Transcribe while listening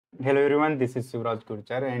Hello everyone, this is Shivraj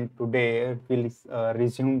Gurjar and today we'll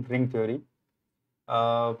resume ring theory.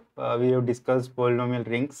 We have discussed polynomial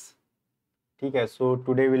rings. Okay, so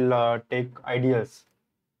today we'll take ideals.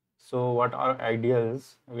 So what are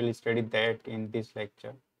ideals? We'll study that in this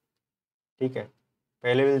lecture. Okay,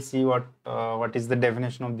 पहले we'll see what is the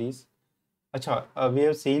definition of these. अच्छा, we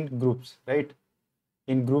have seen groups, right?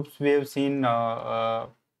 In groups we have seen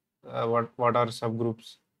what are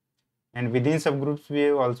subgroups, and within subgroups we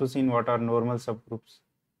have also seen what are normal subgroups.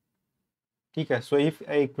 ठीक है, so if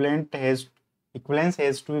a equivalence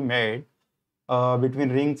has to be made between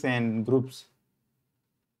rings and groups,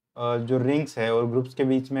 जो rings है और groups के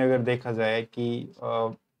बीच में अगर देखा जाए कि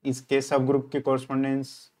इसके सब ग्रुप के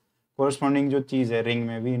कोरस्पॉन्डिंग जो चीज़ है रिंग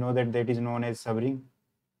में, we know that is known as सब रिंग.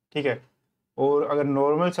 ठीक है, और अगर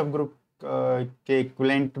नॉर्मल सब ग्रुप के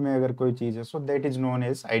इक्विवेलेंट में अगर कोई चीज़ है, so that is known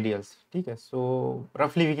as ideals. ठीक है, सो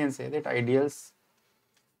रफली we can say that ideals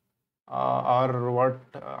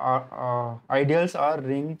ideals are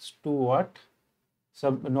rings to what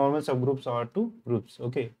normal subgroups are to groups.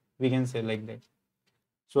 Okay, we can say like that.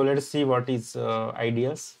 So let's see what is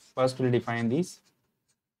ideals. First we'll define these,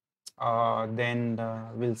 then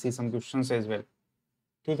we'll see some questions as well.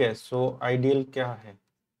 ठीक है, so ideal क्या है?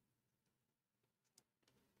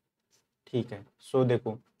 ठीक है, so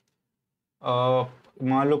देखो,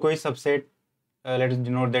 मान लो कोई subset, let's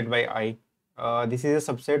denote that by I. This is a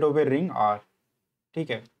subset of a ring R. ठीक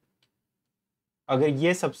है, अगर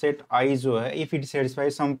ये सबसेट I जो है, if it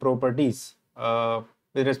satisfies some properties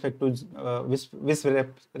with respect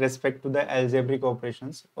to the algebraic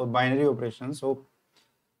operations or binary operations of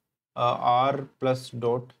R plus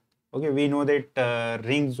dot. Okay, we know that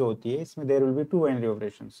rings जो होती है इसमें there will be two binary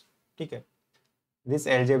operations. ठीक है, this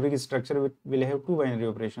algebraic structure will have two binary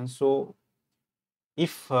operations. So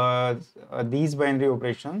if these binary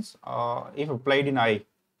operations if applied in I,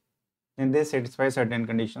 then they satisfy certain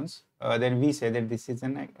conditions, then we say that this is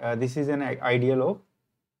an ideal of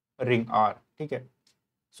ring R. ठीक है,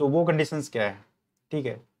 so वो conditions क्या है? ठीक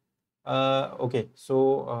है, okay,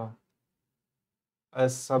 so a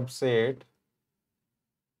subset,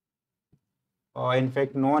 in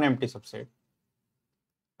fact non-empty subset,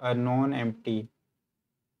 a non-empty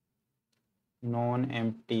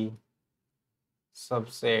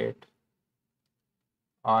subset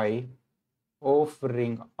I of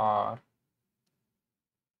ring R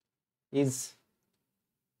is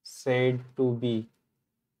said to be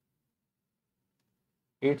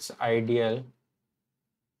its ideal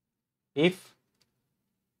if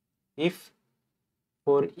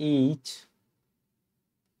for each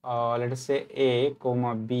let us say A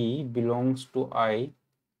comma B belongs to I,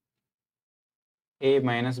 A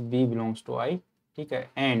minus B belongs to I. ठीक है,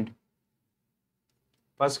 and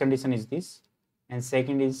first condition is this, and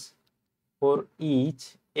second is for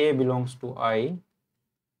each A belongs to I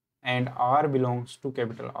and R belongs to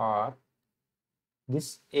capital R,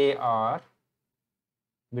 this AR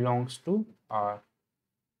belongs to R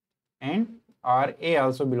and RA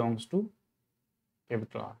also belongs to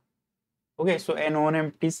capital R. Okay, so a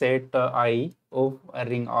non-empty set I of a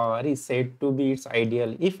ring R is said to be its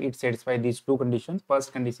ideal if it satisfies these two conditions.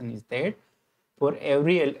 First condition is that for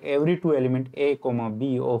every two element A comma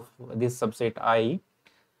B of this subset I,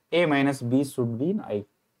 A minus B should be in I.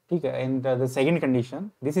 ठीक है, and the second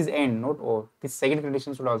condition, this is and not or, this second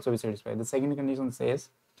condition should also be satisfied. The second condition says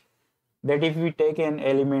that if we take an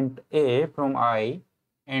element A from I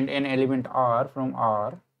and an element R from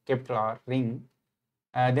R, capital R ring,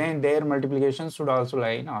 then their multiplication should also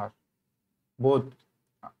lie in R. Both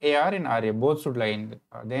AR and RA both should lie in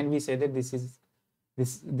R. Then we say that this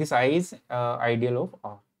I is ideal of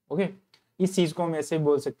R. Okay, इस चीज को हम ऐसे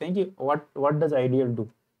बोल सकते हैं कि what does ideal do?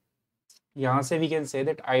 यहाँ से we can say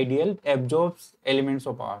that ideal absorbs elements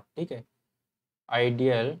of R. ठीक है,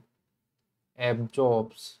 ideal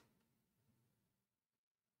absorbs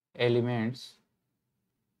elements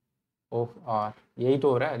of R. यही तो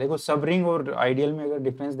हो रहा है. देखो, सब रिंग और आइडियल में अगर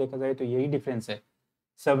डिफरेंस देखा जाए तो यही डिफरेंस है.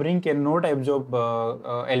 सब ring can not absorb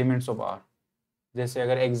elements of R. जैसे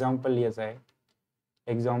अगर एग्जांपल लिया जाए,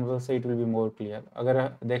 एग्जांपल से it will be more clear.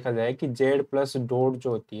 अगर देखा जाए कि Z प्लस डॉट जो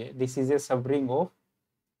होती है, दिस इज ए सब ring of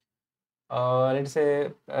let's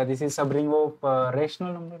say this is सब ring of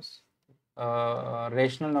rational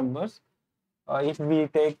numbers. If we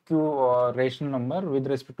take Q rational number with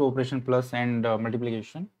respect to operation plus and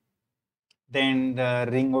multiplication, then the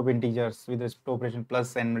ring of integers with respect to operation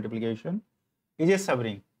plus and multiplication is a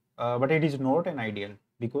subring, but it is not an ideal.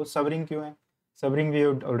 Because subring क्यों है? Subring we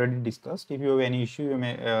have already discussed. If you have any issue, you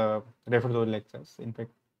may refer to those lectures. In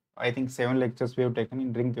fact, I think 7 lectures we have taken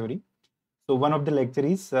in ring theory. So one of the lecture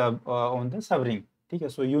is on the subring. ठीक है.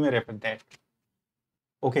 So you may refer that.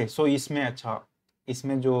 Okay, सो इसमें अच्छा,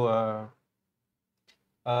 इसमें जो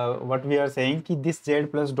what we are saying कि this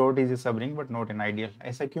Z plus dot is a सब ring but not an ideal.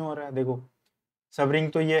 ऐसा क्यों हो रहा है? देखो, सब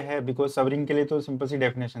रिंग तो ये है बिकॉज सब रिंग के लिए तो सिंपल सी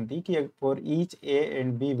डेफिनेशन थी कि for each A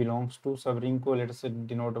and B belongs to सब रिंग को लेट से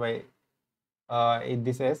denote bye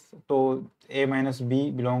this S. So A minus B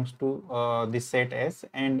belongs to this set S,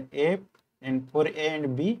 and for A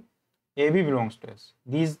and B, AB belongs to S.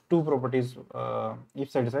 These two properties, if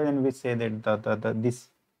satisfied, then we say that this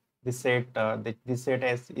set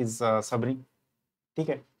S is subring. ठीक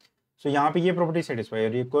है. So यहाँ पे ये property satisfy हो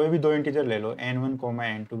रही है. कोई भी दो integer ले लो, n1,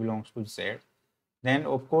 n2 belongs to Z.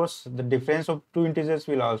 Then of course the difference of two integers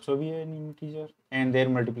will also be an integer, and their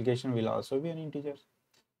multiplication will also be an integer.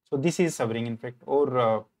 So this is subring in fact, or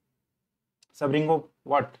subring of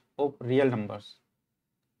what? Of real numbers.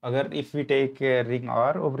 अगर if we take a ring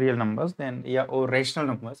R of real numbers, then or rational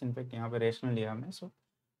numbers, in fact यहाँ पे rational लिया हमने, so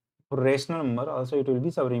for rational number also it will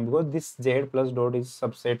be subring because this Z plus dot is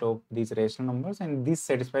subset of these rational numbers and this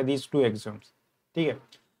satisfy these two axioms. ठीक है.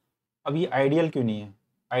 अब ये ideal क्यों नहीं है?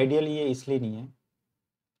 Ideal ये इसलिए नहीं है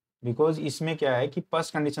because इसमें क्या है कि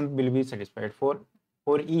first condition will be satisfied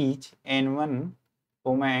for each n1,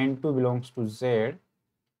 n2 belongs to Z,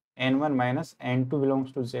 n1 minus n2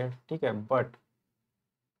 belongs to Z. ठीक है. But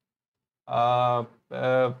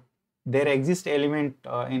there exist element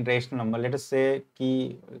in rational number. Let us say कि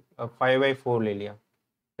 5/4 ले लिया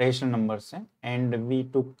rational numbers से, and we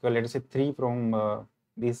took let us say 3 from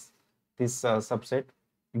this subset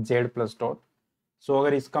Z plus dot. So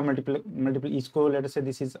अगर इसका multiple इसको let us say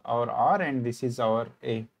this is our R and this is our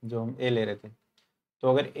A, जो हम A ले रहे थे. तो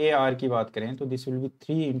अगर A R की बात करें तो this will be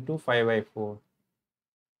 3 into 5/4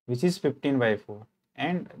 which is 15/4,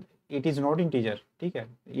 and it is not integer. ठीक है.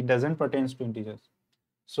 It doesn't pertains to integers.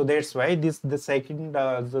 So that's why the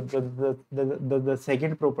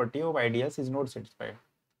second property of ideas is not satisfied.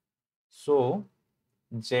 So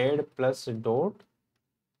Z plus dot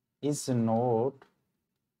is not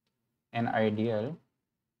an ideal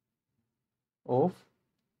of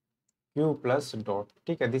Q plus dot.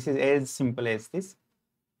 ठीक है. This is as simple as this.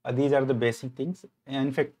 These are the basic things.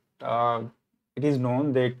 In fact, it is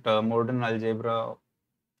known that modern algebra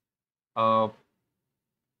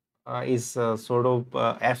is sort of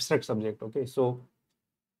abstract subject. Okay, so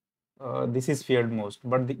this is feared most,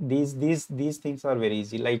 but these things are very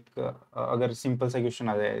easy. Like अगर simple सा question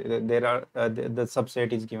आ जाए, there are the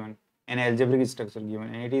subset is given, an algebraic structure given,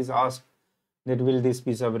 and it is asked that will this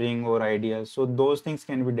be subring or ideal. So those things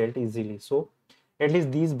can be dealt easily. So at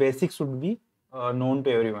least these basics should be known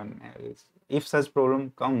to everyone. If such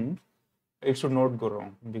problem comes, it should not go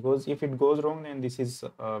wrong, because if it goes wrong, then this is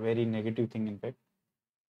a very negative thing in fact.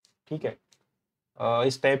 ठीक है.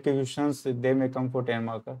 इस type के questions दे में come for 10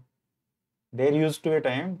 marker. There use to A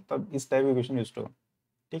time तब इस type के question use to.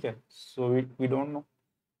 ठीक है. So we don't know,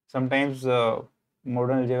 sometimes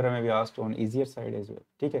modern algebra में be asked on easier side as well.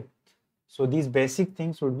 ठीक है. So these basic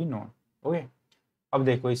things should be known. Okay. अब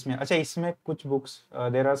देखो इसमें, अच्छा इसमें कुछ books,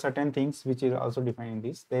 there are certain things which is also defined in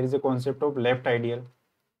this. There is a concept of left ideal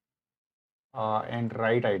and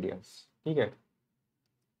right ideals. ठीक है.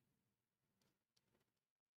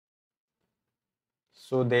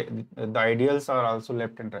 So the ideals are also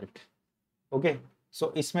left and right. Okay. So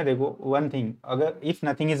इसमें देखो one thing, अगर if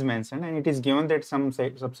nothing is mentioned and it is given that some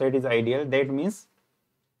subset is ideal, that means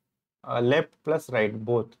left plus right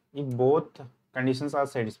both. If both conditions are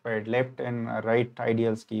satisfied, left and right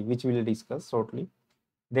ideals की, which we will discuss shortly,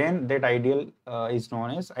 then that ideal is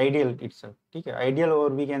known as ideal itself. ठीक है. Ideal,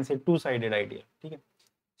 or we can say two-sided ideal. ठीक है.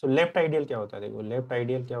 So left ideal क्या होता है? देखो left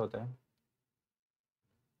ideal क्या होता है?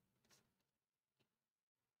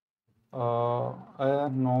 A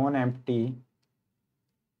non-empty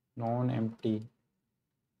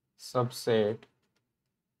subset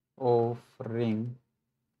of ring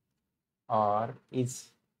R is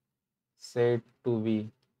said to be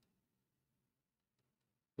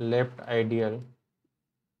left ideal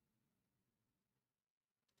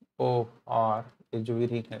of R, जो भी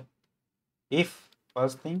ring है, if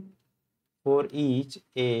first thing for each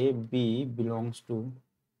A B belongs to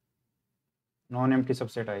non-empty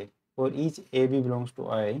subset I. For each A B belongs to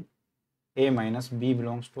I, A minus B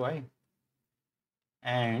belongs to I.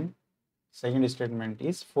 And second statement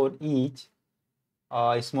is for each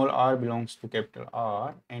small r belongs to capital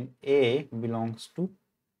R and A belongs to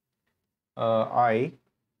I.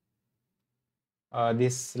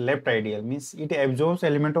 This left ideal means it absorbs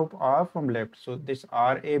element of R from left. So this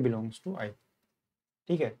RA belongs to I.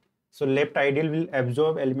 ठीक है. So left ideal will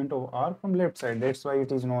absorb element of R from left side. That's why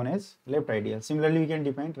it is known as left ideal. Similarly, we can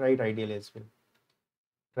define right ideal as well.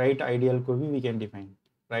 Right ideal को भी we can define,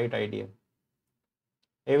 right ideal,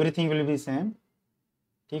 everything will be same,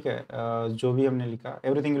 ठीक है। जो भी हमने लिखा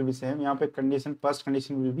everything will be same, यहाँ पे condition first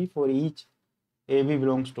condition will be for each A B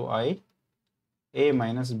belongs to I, A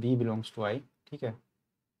minus B belongs to आई, ठीक है।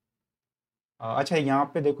 अच्छा यहाँ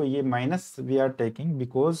पे देखो ये minus we are taking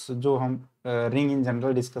because जो हम रिंग इन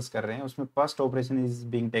जनरल डिस्कस कर रहे हैं उसमें first operation is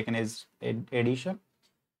being taken as addition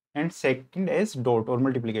and second as dot or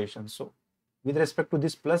multiplication. So with respect to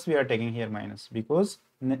this plus we are taking here minus because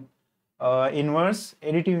inverse,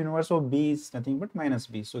 additive inverse of b is nothing but minus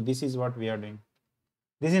b. So this is what we are doing.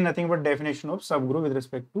 This is nothing but definition of subgroup with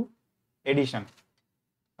respect to addition.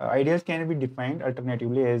 Ideals can be defined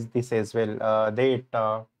alternatively as this as well,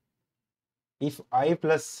 that if I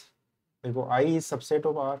plus, I is subset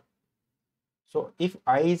of R. So if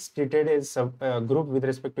I is treated as group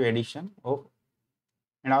with respect to addition of,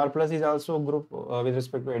 and R plus is also group with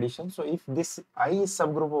respect to addition. So if this I is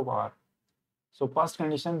subgroup of R, so first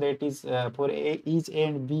condition that is for each A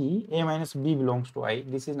and B, A minus B belongs to I.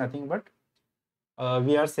 This is nothing but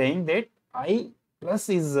we are saying that I plus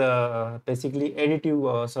is basically additive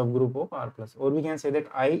subgroup of R plus, or we can say that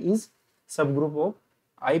I is subgroup of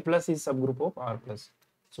I plus is subgroup of R plus.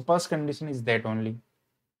 So first condition is that only,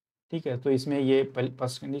 ठीक है। तो इसमें ये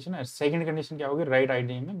first condition है। Second condition क्या होगी right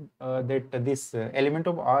ideal में, that this element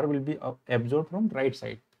of are will be absorb from right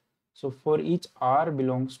side. So for each are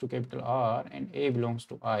belongs to capital R and A belongs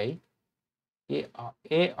to I,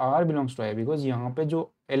 A R belongs to I because यहाँ पे जो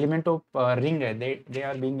element of ring है they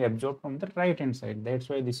are being absorb from the right hand side,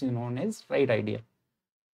 that's why this is known as right ideal,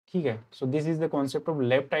 ठीक है। So this is the concept of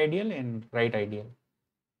left ideal and right ideal.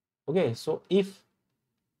 Okay, so if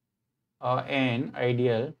an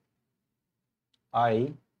ideal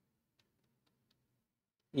I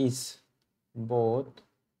is both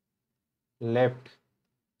left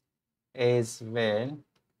as well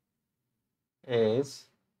as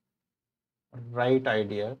right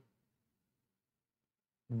ideal,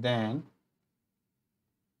 then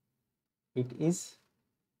it is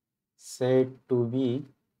said to be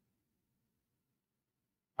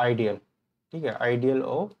ideal, ठीक है, ideal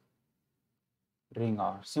of ring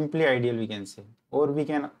R, simply ideal we can say, or we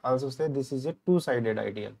can also say this is a two-sided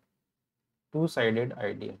ideal, two-sided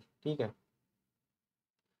ideal, ठीक है।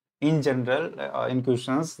 In general, in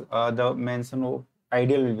questions, the mention of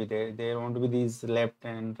ideal will be there. There won't be these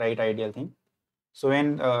left and right ideal thing. So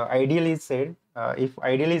when ideal is said, if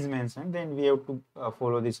ideal is mentioned, then we have to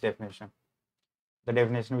follow this definition. The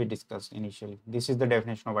definition we discussed initially. This is the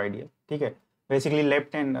definition of ideal, ठीक है। Basically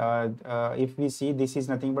left and if we see this is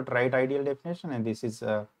nothing but right ideal definition and this is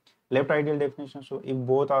left ideal definition. So if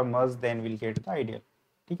both are merged, then we'll get the ideal,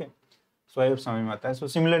 ठीक है। So I hope समझ में आता है। So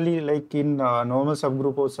similarly, like in normal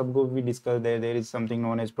subgroup or subgroup we discussed, there is something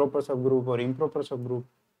known as proper subgroup or improper subgroup.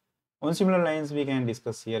 On similar lines we can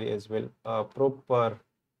discuss here as well, proper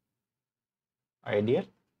ideal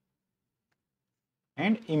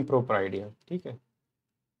and improper ideal, ठीक है।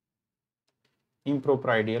 Improper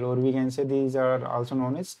ideal, or we can say these are also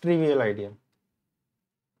known as trivial ideal,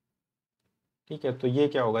 ठीक है। तो ये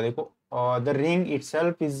क्या होगा देखो, the ring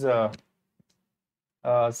itself is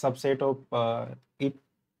subset of it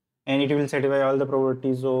and it will satisfy all the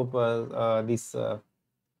properties of this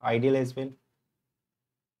ideal as well,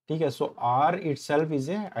 ठीक है। So R itself is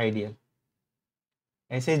a ideal,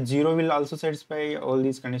 ऐसे 0 will also satisfy all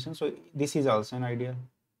these conditions, so this is also an ideal.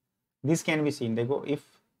 This can be seen, देखो if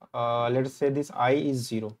let's say this I is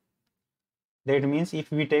 0, that means if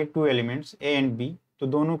we take two elements A and B, तो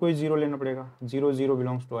दोनों को ही 0 लेना पड़ेगा, 0 0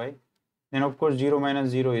 belongs to I, then of course 0 minus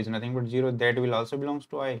 0 is nothing but 0, that will also belongs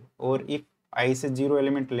to I. और if I से 0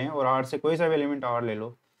 element लें और R से कोई सा भी एलिमेंट R ले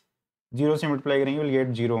लो, 0 से मल्टीप्लाई करेंगे विल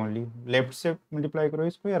गेट 0 ओनली, लेफ्ट से मल्टीप्लाई करो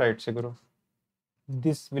इसको या राइट से करो,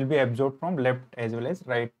 this will be absorbed from left as well as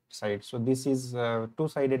right side. So this is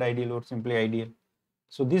two-sided ideal or simply ideal.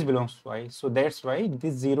 So this belongs to I. So that's why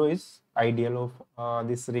this 0 is ideal of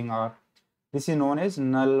this ring R. This is known as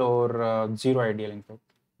null or zero ideal. In fact,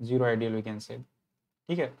 zero ideal we can say.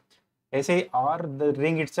 ठीक है। ऐसे ही R, the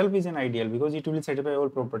ring itself is an ideal because it will satisfy all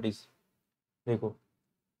properties. देखो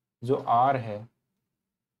जो R है,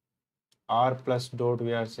 R plus dot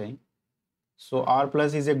we are saying. So R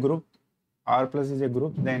plus is a group. R plus is a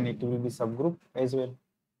group, then it will be subgroup as well.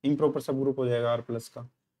 Improper subgroup हो जाएगा R plus का.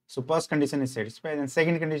 So first condition is satisfied and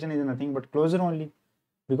second condition is nothing but closure only,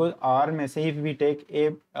 because R में से if we take a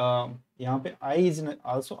यहाँ पे I is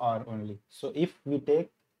also R only. So if we take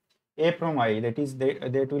A from I, that is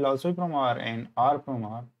that will also be from R and R from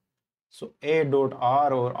R. So A dot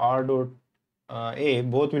R or R dot A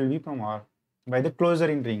both will be from R by the closure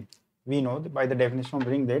in ring. We know by the definition of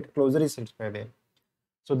ring that closure is satisfied there.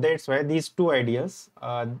 So that's why these two ideals,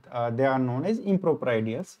 they are known as improper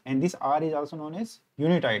ideals, and this R is also known as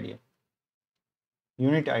unit ideal.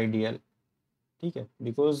 Unit ideal, ठीक है,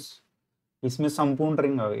 because इसमें संपूर्ण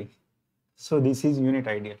ring आ गई, so this is unit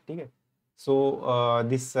ideal, ठीक है. So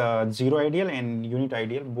this zero ideal and unit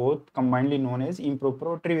ideal both combinedly known as improper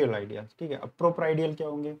or trivial ideals, ठीक है. अब proper ideal क्या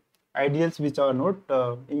होंगे? Ideals which are not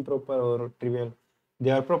improper or trivial,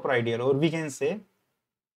 they are proper ideal. Or we can say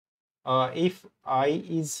if I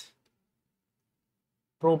is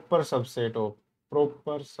proper subset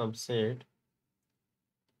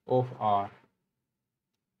of R,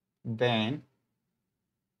 then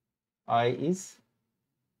I is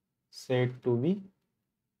said to be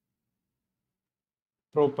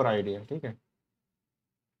proper ideal, ठीक है,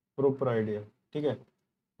 proper ideal, ठीक है.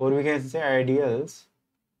 Or we can say ideals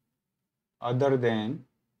other than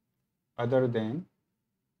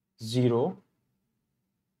 0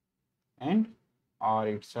 and R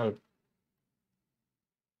itself.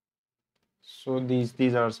 So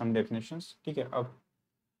these are some definitions, ठीक है.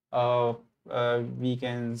 अब we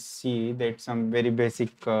can see that some very basic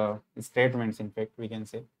statements. In fact, we can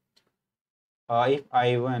say if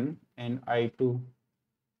I1 and I2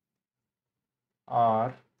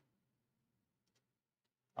 are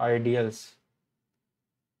ideals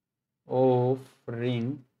of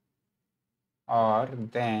ring R,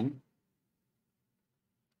 then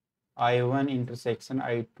I1 intersection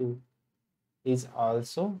I2 is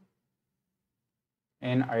also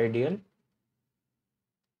an ideal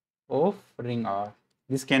of ring R.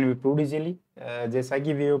 This can be proved easily, जैसा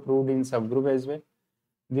कि we have proved in subgroup as well.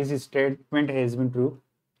 This statement has been proved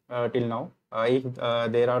till now. If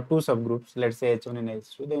there are two subgroups, let's say H1 and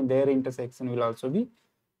H2, then their intersection will also be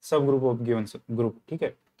subgroup of given group, ठीक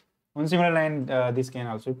है. On similar line, this can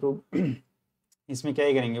also be proved. इसमें क्या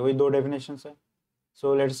ही करेंगे, वही दो definitions है.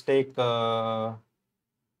 So let's take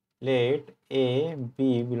let A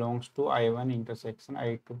B belongs to I1 intersection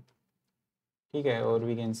I2, ठीक है. और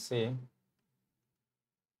we can say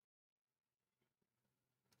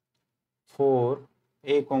for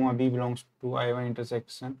A comma B belongs to I1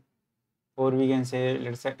 intersection, or we can say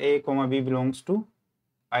let's say A comma B belongs to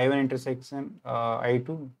I1 intersection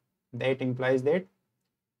I2. That implies that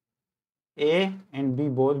A and B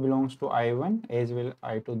both belongs to I1 as well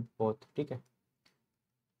I2 both, ठीक है.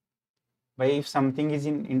 But if something is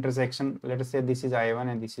in intersection, let us say this is I1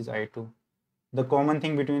 and this is I2, the common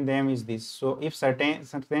thing between them is this. So if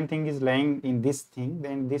certain thing is lying in this thing,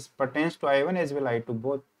 then this pertains to I1 as well I2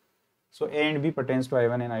 both. So A and B pertains to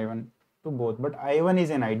I1 and I1 to both, but I1 is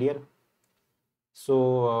an ideal.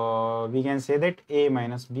 So we can say that A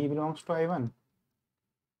minus B belongs to I1,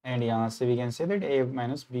 and यहाँ से we can say that A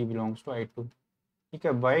minus B belongs to I2, ठीक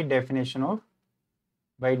है. By definition of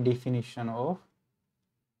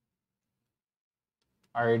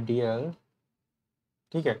ideal,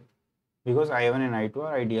 ठीक है, because I1 and I2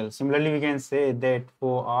 are ideal. Similarly, we can say that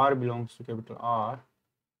for R belongs to capital R,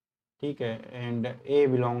 ठीक है, and A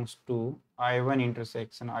belongs to I1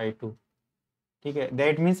 intersection I2, ठीक है.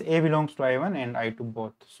 That means A belongs to I1 and I2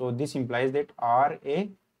 both. So this implies that RA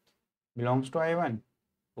belongs to I1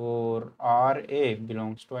 or RA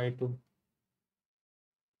belongs to I2,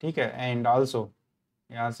 ठीक है. And also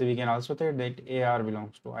यहाँ से we can also say that AR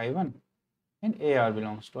belongs to I1 and AR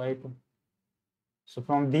belongs to I2. So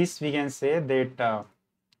from this we can say that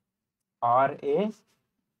RA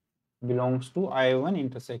belongs to I1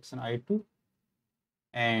 intersection I2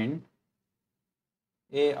 and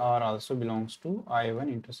AR also belongs to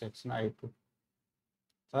I1 intersection I2.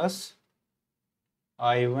 Thus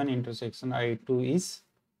I1 intersection I2 is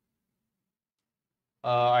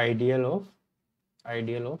ideal of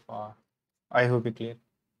R. I hope it clear.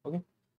 Okay.